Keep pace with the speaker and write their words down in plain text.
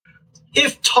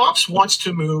if Topps wants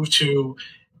to move to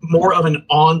more of an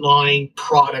online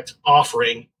product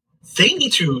offering, they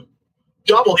need to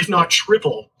double, if not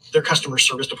triple, their customer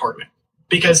service department,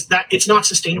 because that it's not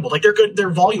sustainable. Like their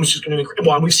volume is just going to increase.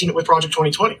 Well, and we've seen it with Project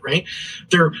 2020, right?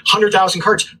 Their 100,000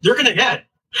 cards, they're going to get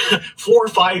 4 or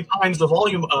 5 times the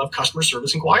volume of customer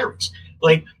service inquiries.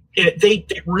 Like they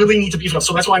really need to beef it up.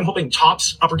 So that's why I'm hoping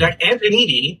Topps, Upper Deck, and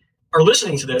Panini are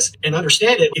listening to this and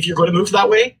understand it. If you're going to move that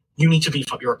way, you need to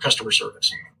beef up your customer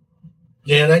service.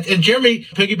 Yeah, and Jeremy,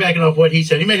 piggybacking off what he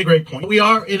said, he made a great point. We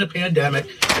are in a pandemic.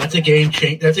 That's a game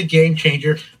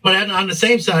changer. But on the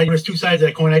same side, there's two sides of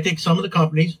that coin. I think some of the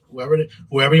companies,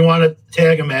 whoever you want to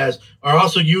tag them as, are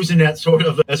also using that sort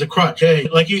of as a crutch. Hey,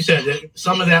 like you said,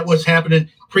 some of that was happening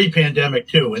pre-pandemic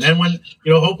too. And then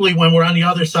hopefully when we're on the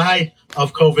other side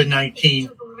of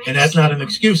COVID-19, and that's not an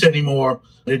excuse anymore,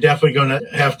 they're definitely going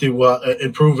to have to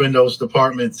improve in those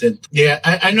departments. And yeah,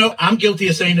 I know I'm guilty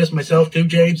of saying this myself too,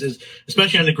 James, is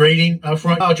especially on the grading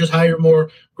front. I'll just hire more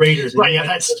graders. Right.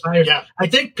 Yeah. I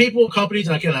think companies,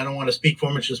 and again, I don't want to speak for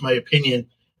them. It's just my opinion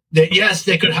that yes,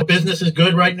 business is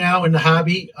good right now in the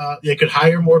hobby. They could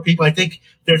hire more people. I think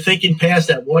they're thinking past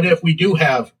that. What if we do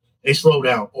have a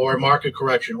slowdown or a market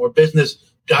correction or business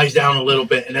dies down a little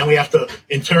bit, and then we have to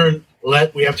in turn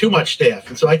we have too much staff.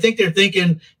 And so I think they're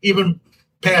thinking even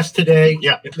past today,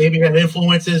 maybe that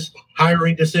influences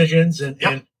hiring decisions.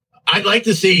 And I'd like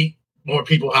to see more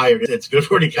people hired. It's good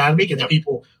for the economy, gets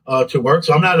people to work.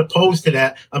 So I'm not opposed to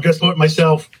that. I'm just putting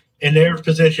myself in their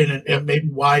position and maybe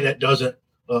why that doesn't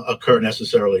occur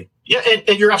necessarily. Yeah,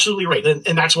 and you're absolutely right.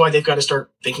 And that's why they've got to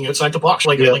start thinking outside the box,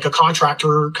 like a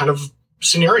contractor kind of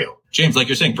scenario. James, like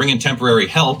you're saying, bring in temporary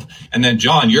help. And then,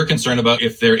 John, you're concerned about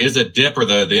if there is a dip or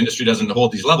the industry doesn't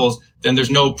hold these levels, then there's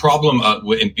no problem.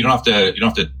 You don't have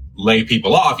to lay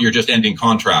people off. You're just ending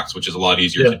contracts, which is a lot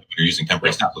easier when you're using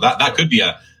temporary staff. So that could be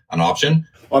an option.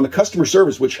 On the customer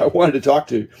service, which I wanted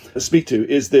to speak to,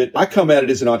 is that I come at it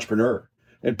as an entrepreneur.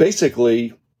 And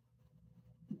basically,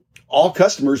 all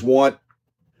customers want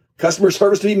customer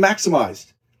service to be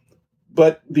maximized.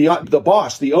 But the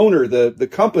boss, the owner, the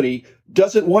company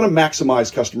doesn't want to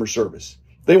maximize customer service.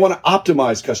 They want to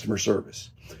optimize customer service.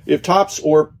 If Topps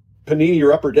or Panini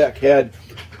or Upper Deck had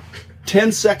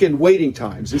 10-second waiting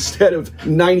times instead of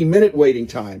 90-minute waiting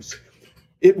times,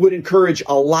 it would encourage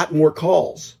a lot more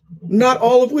calls, not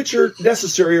all of which are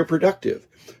necessary or productive.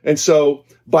 And so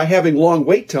by having long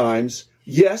wait times,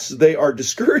 yes, they are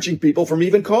discouraging people from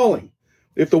even calling.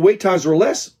 If the wait times were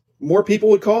less, more people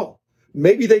would call.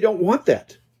 Maybe they don't want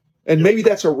that. And maybe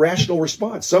that's a rational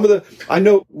response. I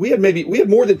know we had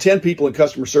more than 10 people in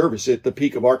customer service at the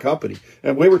peak of our company,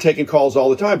 and we were taking calls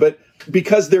all the time. But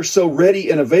because they're so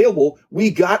ready and available, we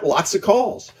got lots of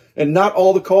calls, and not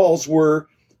all the calls were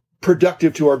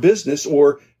productive to our business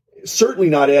or certainly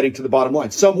not adding to the bottom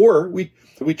line. Some were.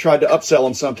 We tried to upsell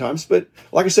them sometimes, but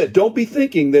like I said, don't be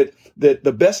thinking that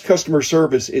the best customer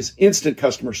service is instant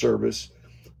customer service,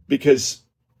 because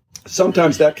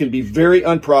sometimes that can be very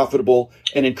unprofitable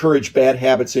and encourage bad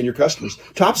habits in your customers.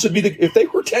 Topps would be if they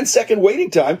were 10-second waiting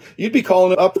time, you'd be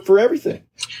calling up for everything.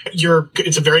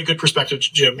 It's a very good perspective,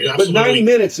 Jim. But 90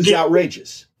 minutes is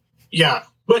outrageous. Yeah.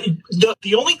 But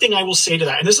the only thing I will say to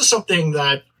that, and this is something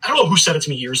that I don't know who said it to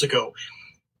me years ago,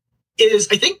 is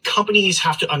I think companies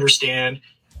have to understand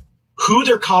who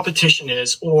their competition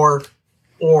is or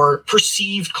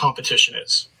perceived competition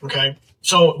is. Okay.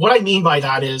 So what I mean by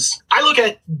that is I look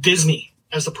at Disney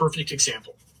as the perfect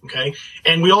example. Okay.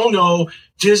 And we all know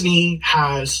Disney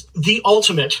has the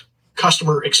ultimate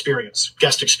customer experience,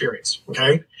 guest experience.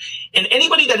 Okay. And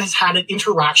anybody that has had an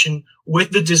interaction with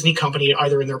the Disney company,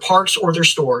 either in their parks or their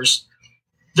stores,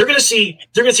 they're going to see,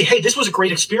 hey, this was a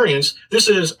great experience. This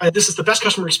is the best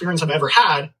customer experience I've ever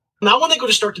had. Now, when they go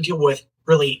to start to deal with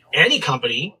really any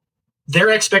company, their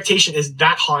expectation is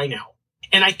that high now.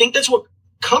 And I think that's what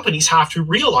companies have to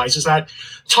realize, is that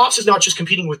Topps is not just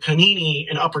competing with Panini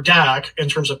and Upper Deck in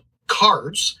terms of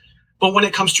cards, but when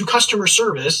it comes to customer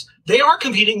service, they are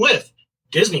competing with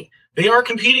Disney. They are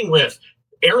competing with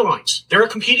airlines. They're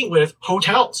competing with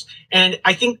hotels. And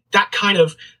I think that kind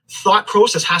of thought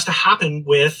process has to happen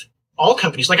with all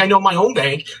companies. Like I know my own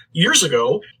bank years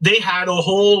ago, they had a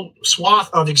whole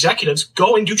swath of executives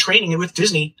go and do training with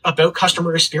Disney about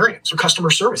customer experience or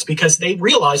customer service, because they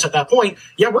realized at that point,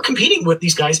 we're competing with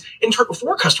these guys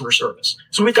for customer service.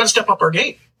 So we've got to step up our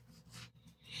game.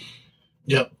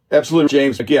 Yep. Absolutely,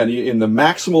 James. Again, in the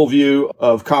maximal view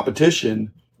of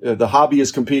competition, the hobby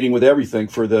is competing with everything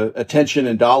for the attention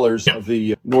and dollars of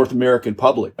the North American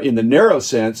public. In the narrow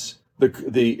sense,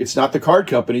 it's not the card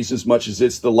companies as much as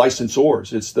it's the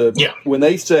licensors. It's when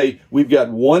they say we've got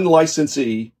one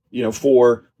licensee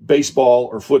for baseball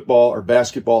or football or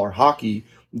basketball or hockey,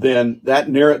 then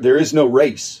there is no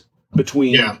race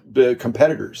between the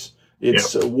competitors.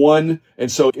 It's one.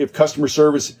 And so if customer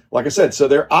service, like I said, so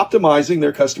they're optimizing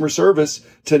their customer service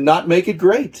to not make it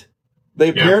great. They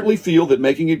apparently feel that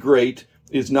making it great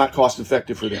is not cost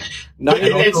effective for them. And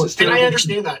I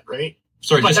understand that, right?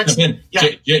 Sorry, just to come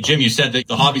in. Jim, you said that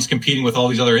the hobby's competing with all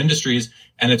these other industries,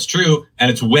 and it's true,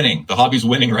 and it's winning. The hobby's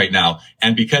winning right now.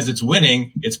 And because it's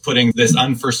winning, it's putting this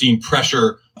unforeseen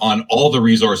pressure on all the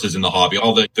resources in the hobby,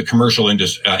 all the commercial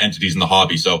entities in the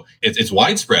hobby. So it's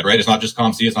widespread, right? It's not just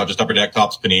ComC, it's not just Upper Deck,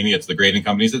 Tops, Panini, it's the grading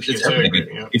companies, it's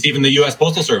everything. It's even the U.S.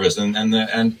 Postal Service and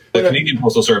the Canadian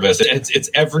Postal Service. It's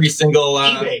every single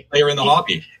player in the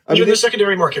hobby. Even the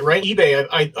secondary market, right? eBay.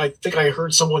 I think I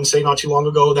heard someone say not too long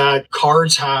ago that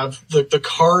cards have the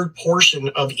card portion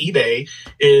of eBay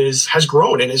has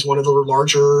grown and is one of the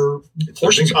larger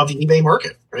portions of the eBay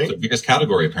market, right? It's the biggest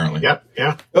category, apparently.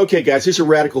 Yeah. Okay, guys, here's a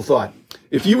radical thought.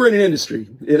 If you were in an industry,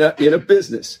 in a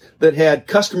business that had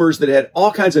customers, that had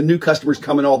all kinds of new customers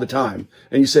coming all the time,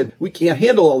 and you said, we can't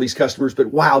handle all these customers, but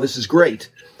wow, this is great.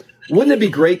 Wouldn't it be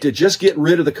great to just get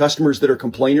rid of the customers that are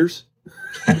complainers?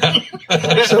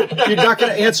 So you're not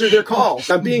going to answer their calls.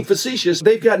 I'm being facetious.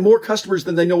 They've got more customers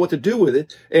than they know what to do with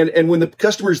it. And when the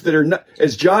customers that are not,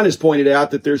 as John has pointed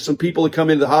out, that there's some people that come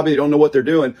into the hobby, they don't know what they're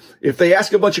doing. If they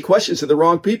ask a bunch of questions to the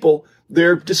wrong people,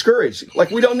 they're discouraged. Like,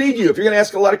 we don't need you. If you're going to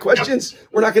ask a lot of questions,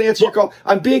 we're not going to answer your call.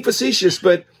 I'm being facetious,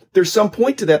 but there's some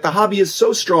point to that. The hobby is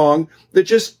so strong that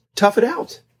just tough it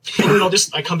out.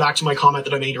 I come back to my comment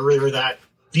that I made earlier that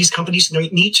these companies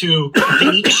need to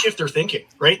shift their thinking,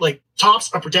 right? Like Topps,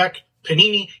 Upper Deck,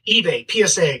 Panini, eBay,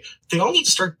 PSA, they all need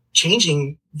to start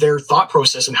changing their thought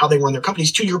process and how they run their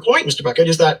companies. To your point, Mr. Beckett,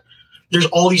 is that there's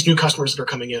all these new customers that are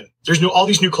coming in. There's all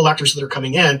these new collectors that are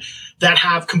coming in that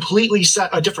have completely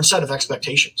a different set of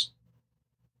expectations.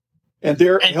 And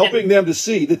they're helping them to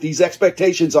see that these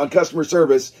expectations on customer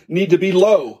service need to be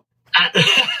low.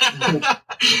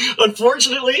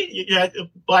 Unfortunately,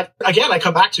 but again, I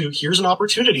come back to, here's an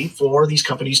opportunity for these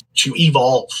companies to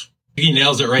evolve. He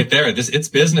nails it right there. It's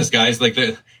business, guys.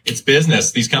 It's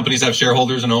business. These companies have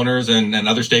shareholders and owners and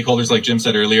other stakeholders, like Jim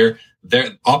said earlier.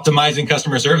 They're optimizing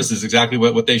customer service is exactly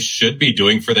what they should be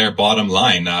doing for their bottom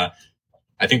line. I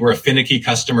think we're a finicky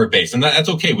customer base, and that's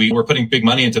okay. We're putting big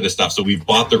money into this stuff, so we've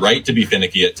bought the right to be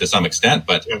finicky to some extent,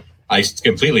 but I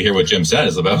completely hear what Jim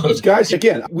says about. Guys,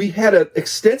 again, we had an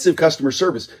extensive customer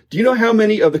service. Do you know how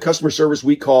many of the customer service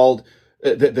we called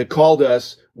that called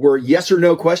us were yes or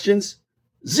no questions?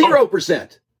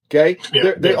 0%. Okay.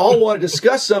 They all wanted to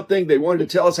discuss something. They wanted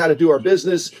to tell us how to do our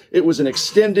business. It was an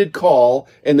extended call,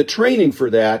 and the training for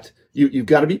that, you've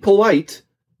got to be polite,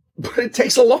 but it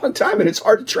takes a long time and it's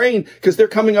hard to train because they're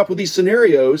coming up with these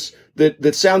scenarios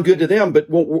that sound good to them, but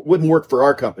wouldn't work for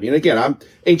our company. And again, I'm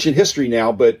ancient history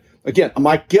now, but again,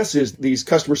 my guess is these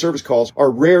customer service calls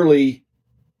are rarely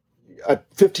a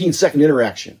 15-second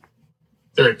interaction.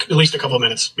 They're at least a couple of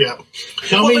minutes. Yeah.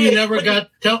 Tell me you never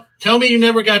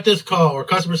got this call, or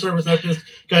customer service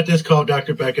got this call,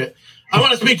 Dr. Beckett. I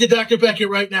want to speak to Dr. Beckett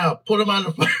right now. Put him on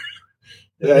the phone.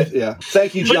 Yeah.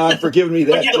 Thank you, John, for giving me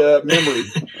that memory.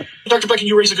 Dr. Beckett,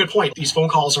 you raise a good point. These phone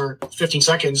calls are 15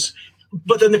 seconds.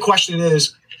 But then the question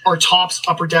is, are Topps,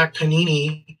 Upper Deck,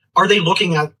 Panini, are they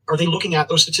looking at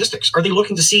those statistics? Are they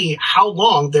looking to see how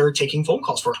long they're taking phone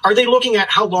calls for? Are they looking at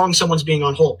how long someone's being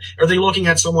on hold? Are they looking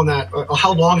at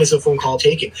how long is a phone call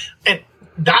taking? And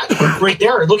that right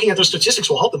there, looking at those statistics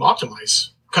will help them optimize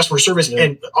customer service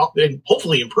and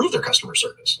hopefully improve their customer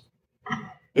service.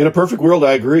 In a perfect world,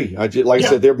 I agree. I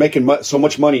said, they're making so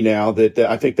much money now that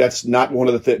I think that's not one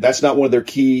of their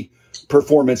key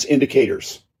performance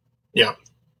indicators. Yeah.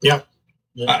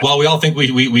 While we all think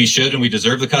we should and we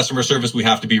deserve the customer service, we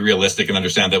have to be realistic and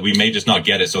understand that we may just not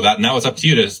get it. So that now it's up to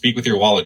you to speak with your wallet.